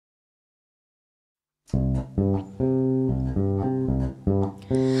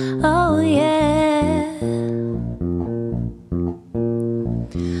Oh yeah.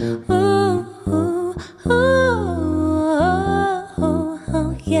 Ooh, ooh, ooh,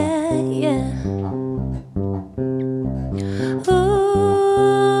 oh yeah, yeah. Ooh,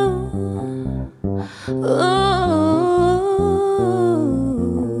 ooh, ooh.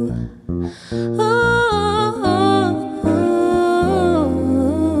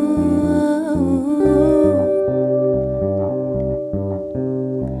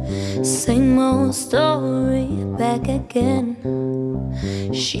 Same old story back again.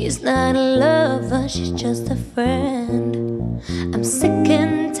 She's not a lover, she's just a friend. I'm sick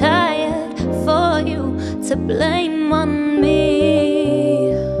and tired for you to blame on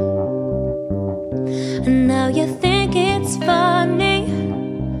me. And now you think it's funny.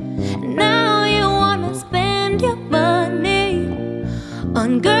 Now you wanna spend your money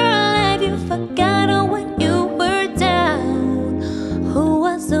on girl. Have you forgotten when you were down? Who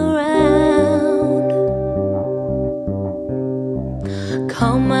was around?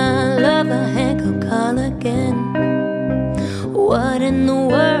 Call my lover, Hank, I'll call again. What in the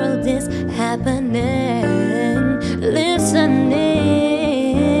world is happening? Listening,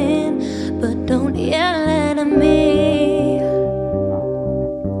 but don't yell at me.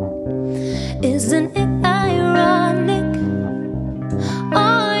 Isn't it ironic?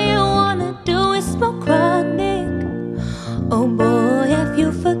 All you wanna do is smoke chronic. Oh boy, have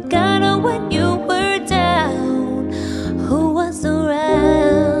you forgotten when you were down? Who was around?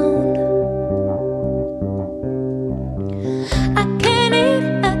 I can't eat,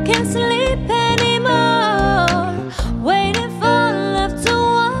 I can't sleep anymore, waiting for love to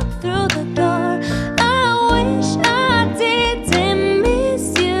walk through the door. I wish I didn't miss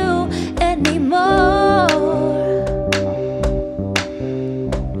you anymore.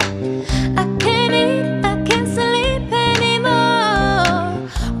 I can't eat, I can't sleep anymore,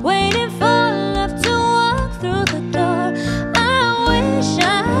 waiting for love to walk through the door. I wish I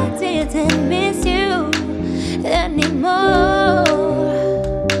didn't miss you anymore.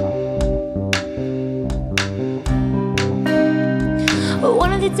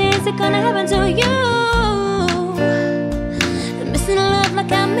 One of these days it's gonna happen to you. Missing love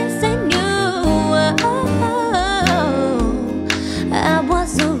like I'm missing you. Oh, I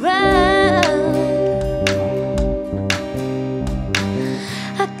was around.